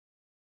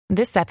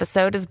This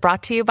episode is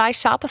brought to you by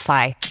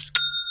Shopify.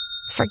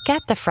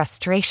 Forget the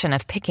frustration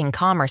of picking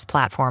commerce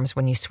platforms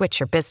when you switch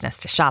your business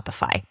to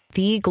Shopify,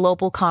 the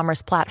global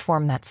commerce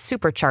platform that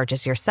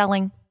supercharges your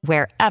selling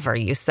wherever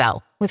you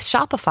sell. With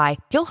Shopify,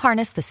 you'll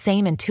harness the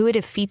same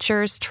intuitive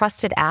features,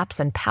 trusted apps,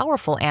 and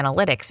powerful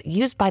analytics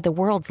used by the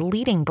world's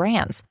leading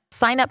brands.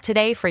 Sign up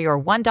today for your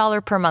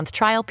 $1 per month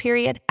trial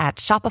period at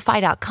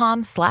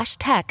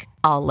shopify.com/tech,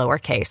 all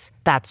lowercase.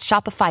 That's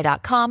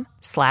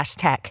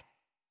shopify.com/tech.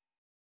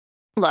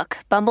 Look,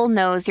 Bumble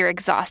knows you're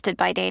exhausted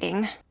by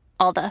dating.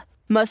 All the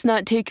must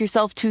not take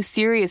yourself too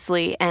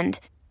seriously and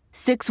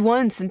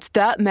 6'1" since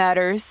that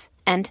matters.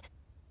 And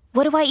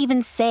what do I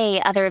even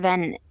say other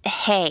than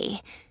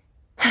hey?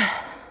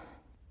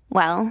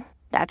 Well,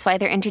 that's why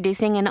they're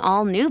introducing an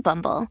all-new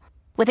Bumble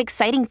with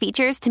exciting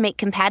features to make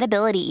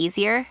compatibility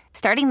easier,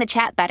 starting the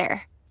chat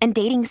better, and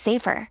dating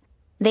safer.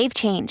 They've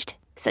changed,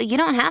 so you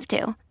don't have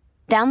to.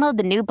 Download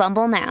the new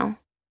Bumble now.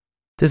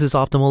 This is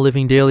Optimal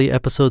Living Daily,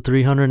 episode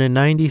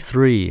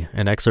 393,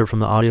 an excerpt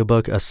from the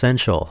audiobook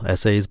Essential,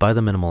 Essays by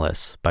the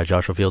Minimalists by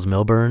Joshua Fields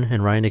Millburn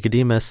and Ryan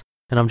Nicodemus,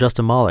 and I'm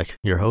Justin Malik,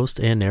 your host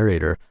and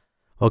narrator.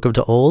 Welcome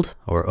to Old,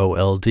 or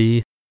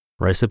OLD,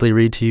 where I simply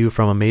read to you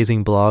from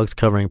amazing blogs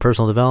covering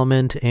personal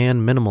development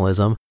and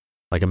minimalism,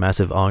 like a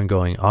massive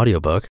ongoing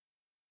audiobook.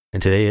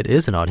 And today it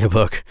is an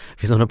audiobook,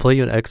 because I'm going to play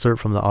you an excerpt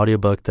from the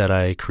audiobook that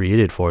I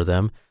created for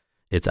them.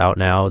 It's out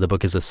now. The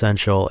book is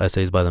Essential,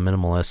 Essays by the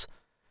Minimalists.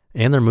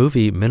 And their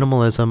movie,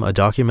 Minimalism, a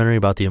documentary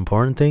about the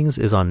important things,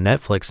 is on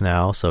Netflix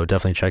now, so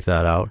definitely check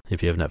that out,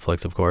 if you have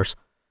Netflix, of course.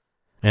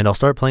 And I'll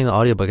start playing the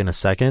audiobook in a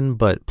second,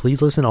 but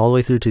please listen all the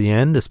way through to the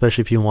end,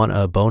 especially if you want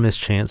a bonus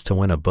chance to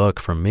win a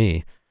book from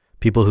me.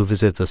 People who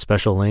visit the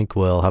special link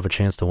will have a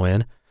chance to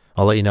win.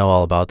 I'll let you know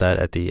all about that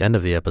at the end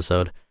of the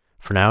episode.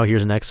 For now,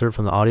 here's an excerpt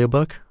from the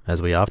audiobook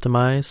as we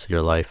optimize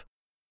your life.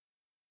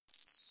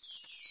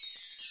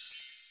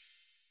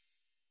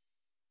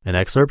 An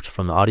excerpt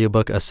from the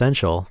audiobook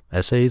Essential,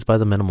 Essays by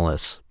the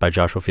Minimalists by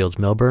Joshua Fields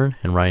Millburn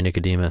and Ryan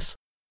Nicodemus.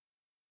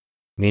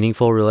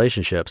 Meaningful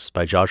Relationships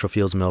by Joshua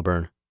Fields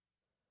Millburn.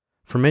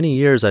 For many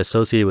years, I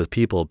associated with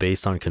people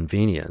based on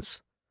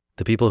convenience.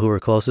 The people who were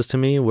closest to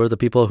me were the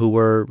people who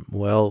were,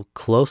 well,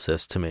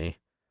 closest to me.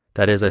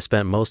 That is, I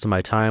spent most of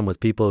my time with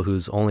people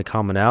whose only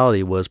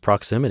commonality was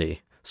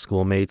proximity: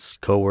 schoolmates,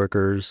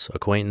 coworkers,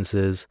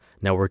 acquaintances,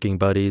 networking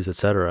buddies,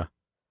 etc.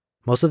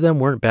 Most of them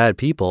weren't bad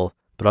people,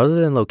 but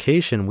other than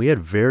location, we had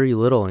very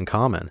little in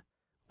common.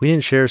 We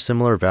didn't share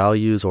similar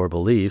values or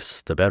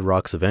beliefs, the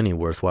bedrocks of any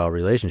worthwhile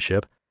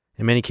relationship.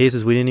 In many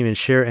cases, we didn't even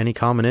share any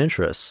common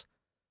interests.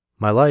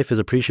 My life is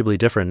appreciably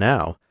different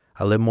now.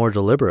 I live more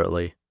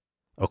deliberately.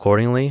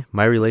 Accordingly,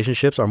 my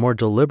relationships are more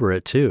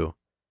deliberate too.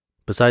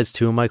 Besides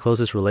two of my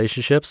closest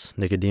relationships,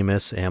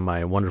 Nicodemus and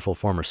my wonderful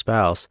former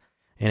spouse,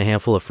 and a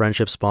handful of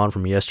friendships spawned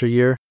from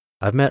yesteryear,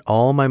 I've met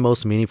all my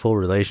most meaningful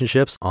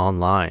relationships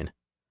online.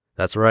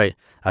 That's right,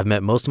 I've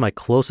met most of my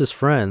closest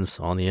friends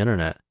on the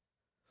internet.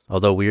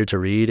 Although weird to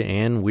read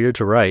and weird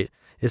to write,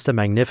 it's the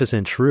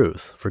magnificent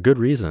truth, for good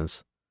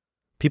reasons.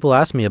 People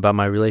ask me about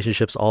my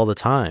relationships all the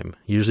time,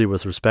 usually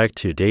with respect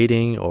to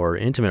dating or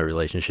intimate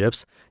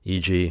relationships,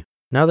 e.g.,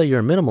 now that you're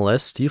a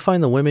minimalist, do you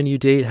find the women you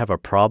date have a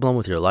problem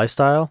with your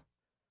lifestyle?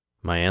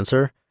 My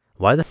answer: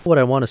 why the hell would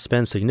I want to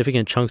spend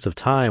significant chunks of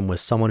time with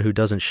someone who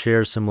doesn't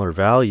share similar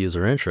values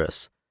or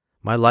interests?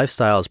 My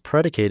lifestyle is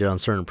predicated on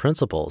certain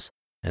principles,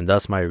 and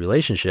thus my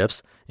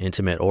relationships,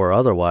 intimate or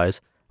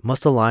otherwise,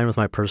 must align with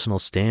my personal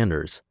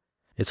standards.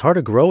 It's hard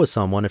to grow with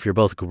someone if you're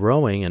both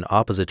growing in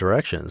opposite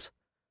directions.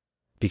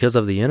 Because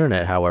of the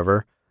internet,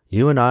 however,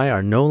 you and I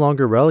are no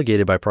longer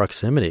relegated by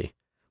proximity.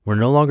 We're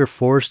no longer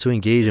forced to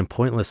engage in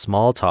pointless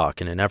small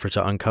talk in an effort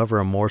to uncover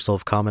a morsel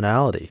of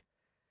commonality.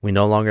 We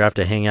no longer have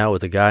to hang out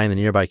with a guy in the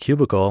nearby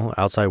cubicle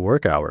outside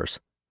work hours.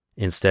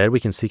 Instead,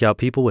 we can seek out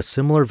people with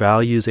similar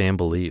values and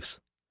beliefs.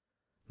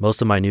 Most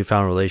of my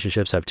newfound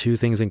relationships have two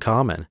things in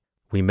common.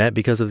 We met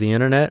because of the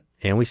internet,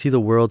 and we see the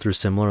world through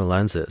similar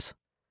lenses.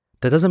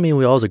 That doesn't mean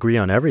we always agree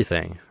on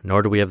everything,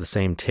 nor do we have the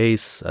same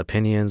tastes,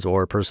 opinions,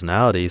 or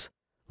personalities.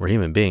 We're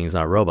human beings,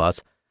 not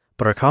robots.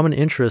 But our common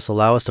interests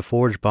allow us to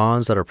forge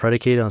bonds that are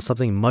predicated on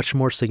something much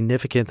more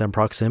significant than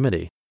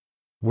proximity.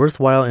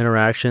 Worthwhile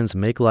interactions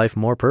make life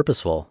more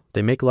purposeful.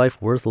 They make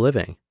life worth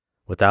living.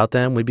 Without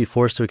them, we'd be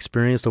forced to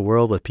experience the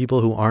world with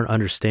people who aren't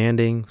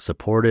understanding,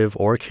 supportive,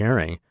 or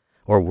caring.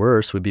 Or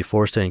worse, we'd be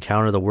forced to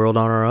encounter the world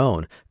on our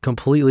own,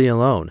 completely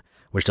alone,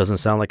 which doesn't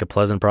sound like a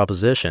pleasant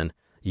proposition,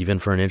 even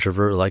for an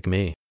introvert like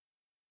me.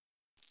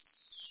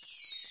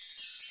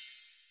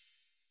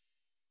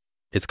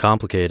 It's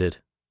complicated.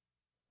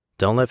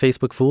 Don't let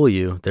Facebook fool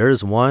you. There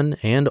is one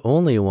and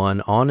only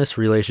one honest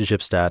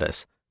relationship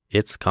status.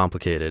 It's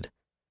complicated.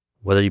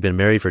 Whether you've been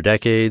married for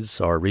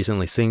decades, are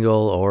recently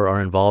single, or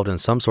are involved in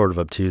some sort of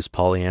obtuse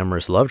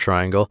polyamorous love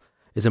triangle,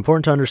 it's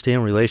important to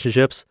understand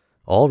relationships,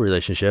 all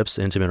relationships,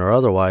 intimate or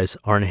otherwise,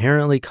 are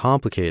inherently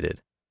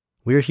complicated.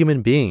 We are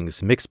human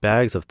beings, mixed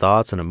bags of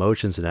thoughts and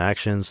emotions and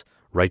actions,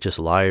 righteous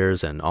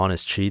liars and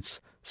honest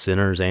cheats,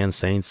 sinners and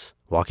saints,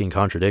 walking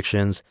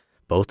contradictions,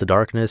 both the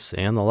darkness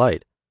and the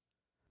light.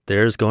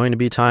 There's going to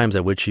be times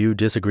at which you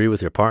disagree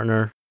with your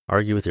partner,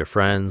 argue with your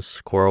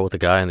friends, quarrel with the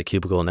guy in the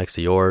cubicle next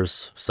to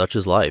yours. Such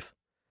is life.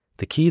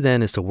 The key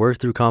then is to work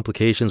through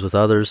complications with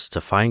others, to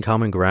find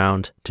common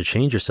ground, to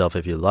change yourself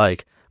if you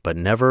like, but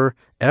never,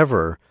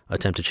 ever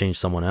attempt to change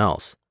someone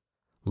else.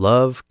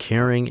 Love,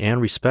 caring,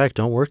 and respect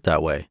don't work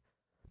that way.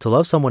 To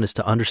love someone is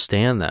to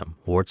understand them,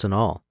 warts and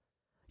all.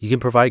 You can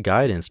provide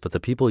guidance, but the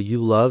people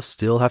you love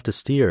still have to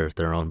steer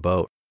their own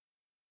boat.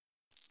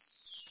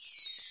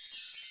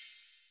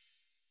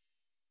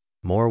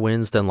 More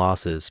Wins Than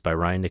Losses by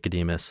Ryan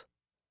Nicodemus.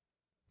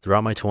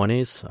 Throughout my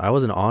 20s, I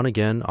was an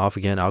on-again,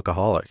 off-again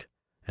alcoholic,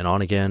 an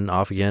on-again,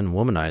 off-again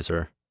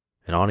womanizer,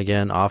 an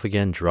on-again,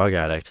 off-again drug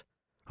addict.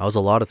 I was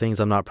a lot of things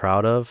I'm not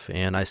proud of,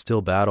 and I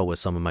still battle with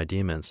some of my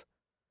demons.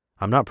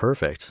 I'm not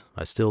perfect.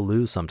 I still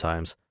lose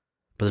sometimes.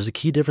 But there's a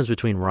key difference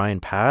between Ryan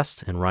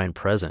past and Ryan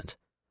present.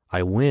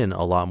 I win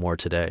a lot more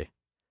today.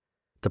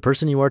 The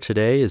person you are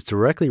today is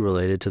directly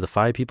related to the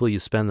 5 people you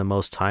spend the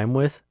most time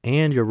with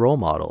and your role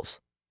models.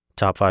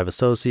 Top 5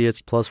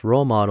 associates plus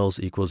role models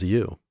equals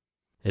you.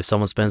 If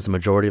someone spends the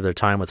majority of their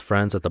time with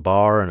friends at the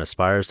bar and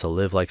aspires to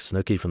live like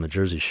Snooki from the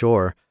Jersey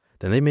Shore,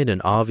 then they made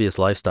an obvious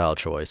lifestyle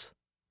choice.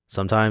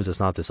 Sometimes it's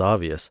not this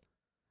obvious.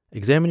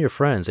 Examine your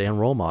friends and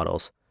role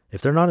models.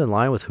 If they're not in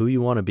line with who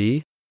you want to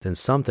be, then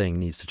something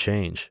needs to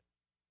change.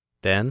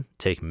 Then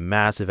take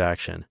massive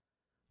action.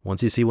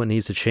 Once you see what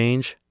needs to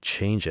change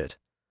it.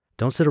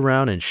 Don't sit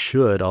around and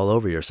should all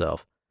over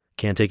yourself.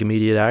 Can't take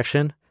immediate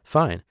action?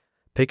 Fine.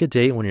 Pick a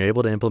date when you're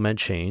able to implement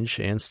change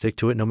and stick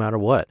to it no matter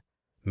what.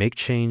 Make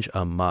change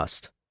a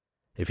must.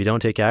 If you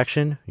don't take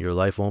action, your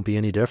life won't be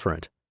any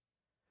different.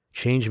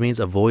 Change means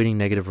avoiding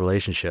negative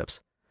relationships.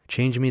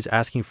 Change means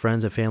asking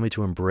friends and family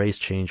to embrace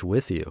change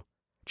with you.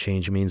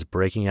 Change means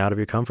breaking out of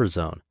your comfort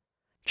zone.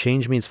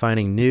 Change means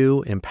finding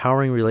new,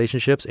 empowering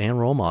relationships and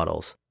role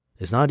models.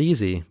 It's not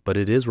easy, but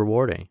it is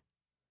rewarding.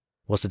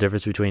 What's the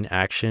difference between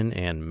action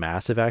and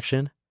massive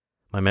action?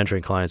 My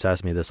mentoring clients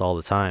ask me this all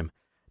the time.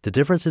 The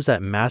difference is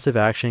that massive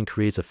action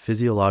creates a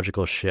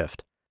physiological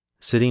shift.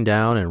 Sitting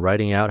down and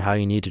writing out how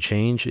you need to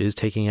change is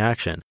taking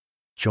action.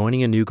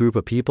 Joining a new group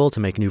of people to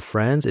make new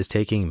friends is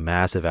taking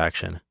massive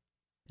action.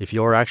 If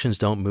your actions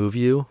don't move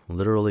you,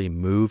 literally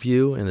move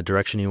you in the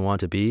direction you want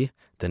to be,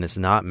 then it's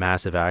not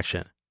massive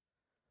action.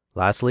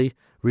 Lastly,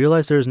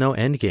 realize there is no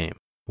end game.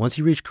 Once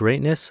you reach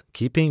greatness,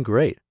 keep being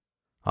great.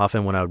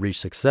 Often when I would reach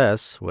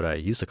success, what I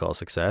used to call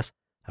success,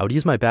 I would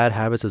use my bad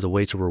habits as a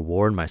way to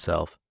reward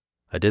myself.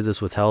 I did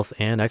this with health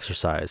and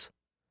exercise.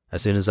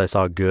 As soon as I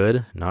saw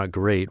good, not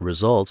great,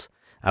 results,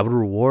 I would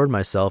reward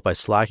myself by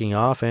slacking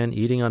off and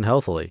eating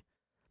unhealthily.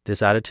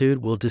 This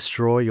attitude will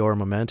destroy your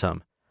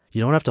momentum.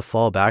 You don't have to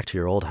fall back to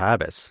your old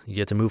habits. You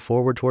get to move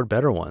forward toward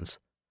better ones.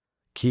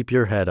 Keep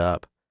your head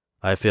up.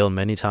 I failed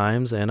many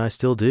times, and I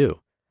still do.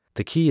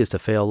 The key is to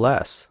fail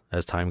less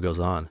as time goes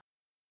on.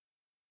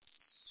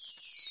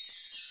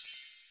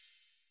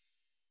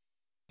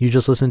 You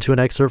just listened to an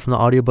excerpt from the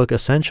audiobook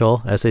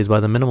Essential, Essays by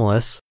the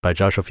Minimalists by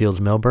Joshua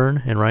Fields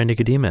Millburn and Ryan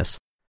Nicodemus.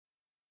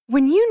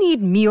 When you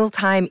need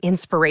mealtime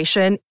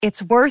inspiration,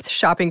 it's worth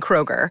shopping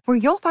Kroger, where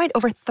you'll find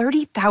over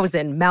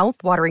 30,000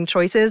 mouth-watering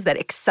choices that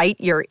excite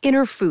your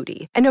inner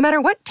foodie. And no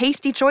matter what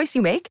tasty choice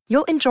you make,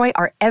 you'll enjoy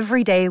our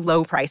everyday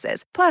low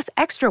prices, plus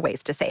extra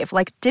ways to save,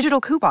 like digital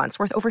coupons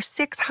worth over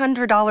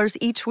 $600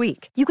 each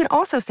week. You can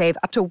also save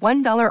up to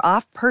 $1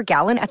 off per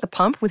gallon at the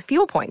pump with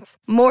fuel points.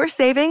 More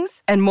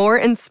savings and more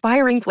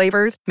inspiring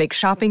flavors make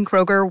shopping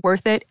Kroger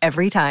worth it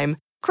every time.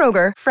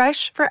 Kroger,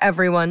 fresh for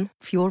everyone.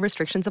 Fuel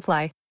restrictions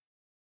apply.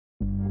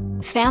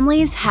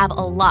 Families have a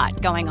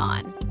lot going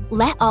on.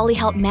 Let Ollie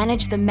help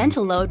manage the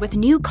mental load with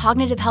new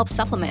cognitive help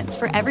supplements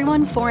for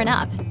everyone 4 and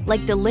up,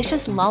 like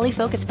delicious Lolly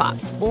Focus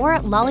Pops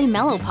or Lolly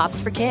Mellow Pops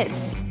for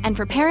kids. And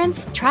for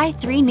parents, try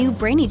 3 new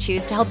Brainy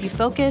Chews to help you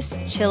focus,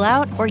 chill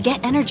out, or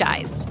get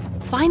energized.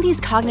 Find these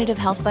cognitive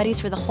health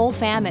buddies for the whole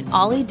fam at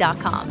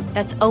ollie.com.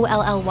 That's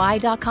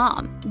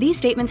OLLY.com. These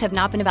statements have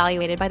not been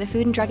evaluated by the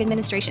Food and Drug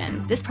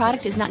Administration. This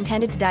product is not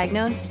intended to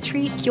diagnose,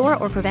 treat, cure,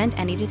 or prevent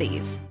any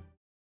disease.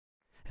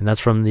 And that's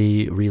from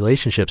the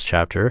relationships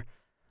chapter.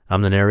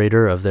 I'm the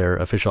narrator of their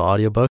official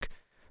audiobook,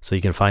 so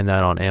you can find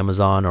that on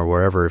Amazon or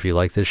wherever. If you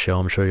like this show,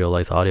 I'm sure you'll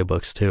like the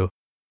audiobooks too.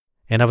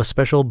 And I have a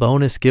special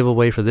bonus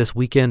giveaway for this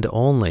weekend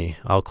only.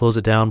 I'll close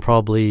it down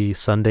probably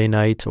Sunday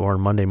night or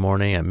Monday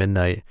morning at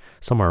midnight,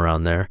 somewhere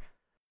around there.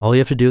 All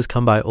you have to do is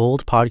come by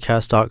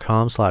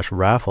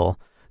oldpodcast.com/raffle.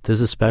 This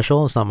is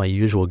special. It's not my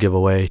usual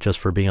giveaway just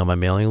for being on my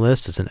mailing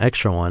list. It's an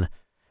extra one.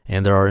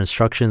 And there are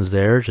instructions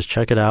there. Just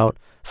check it out,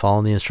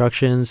 follow the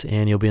instructions,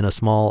 and you'll be in a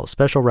small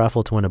special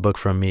raffle to win a book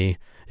from me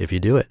if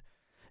you do it.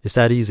 It's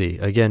that easy.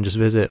 Again, just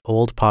visit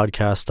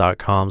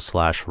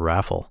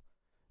oldpodcast.com/raffle.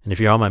 And if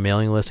you're on my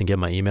mailing list and get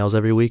my emails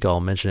every week, I'll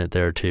mention it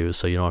there too,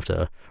 so you don't have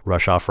to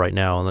rush off right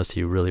now unless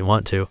you really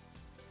want to.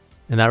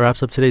 And that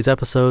wraps up today's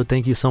episode.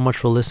 Thank you so much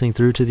for listening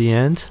through to the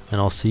end, and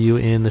I'll see you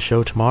in the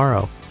show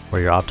tomorrow,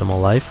 where your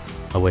optimal life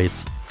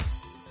awaits.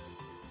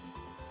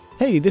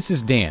 Hey, this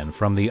is Dan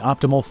from the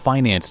Optimal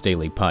Finance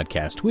Daily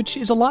podcast, which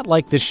is a lot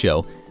like this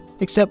show,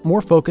 except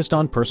more focused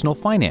on personal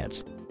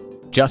finance.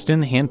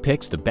 Justin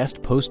handpicks the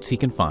best posts he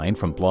can find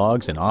from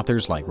blogs and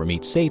authors like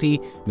Ramit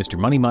Sethi, Mr.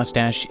 Money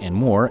Mustache, and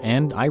more,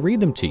 and I read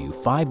them to you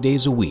 5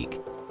 days a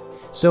week.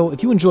 So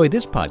if you enjoy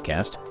this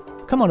podcast,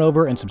 come on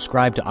over and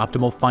subscribe to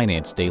Optimal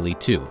Finance Daily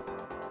too.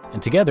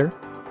 And together,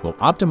 we'll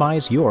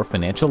optimize your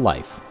financial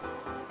life.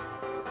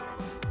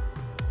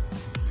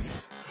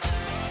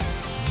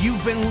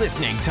 You've been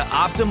listening to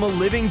Optimal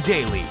Living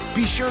Daily.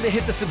 Be sure to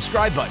hit the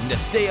subscribe button to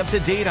stay up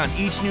to date on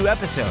each new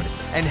episode,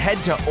 and head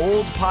to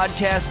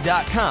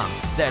oldpodcast.com.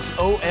 That's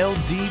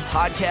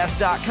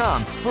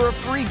OLDpodcast.com for a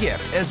free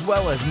gift, as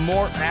well as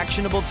more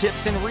actionable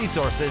tips and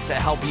resources to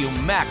help you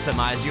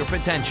maximize your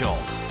potential.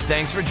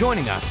 Thanks for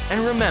joining us,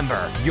 and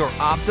remember, your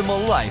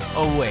optimal life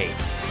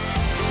awaits.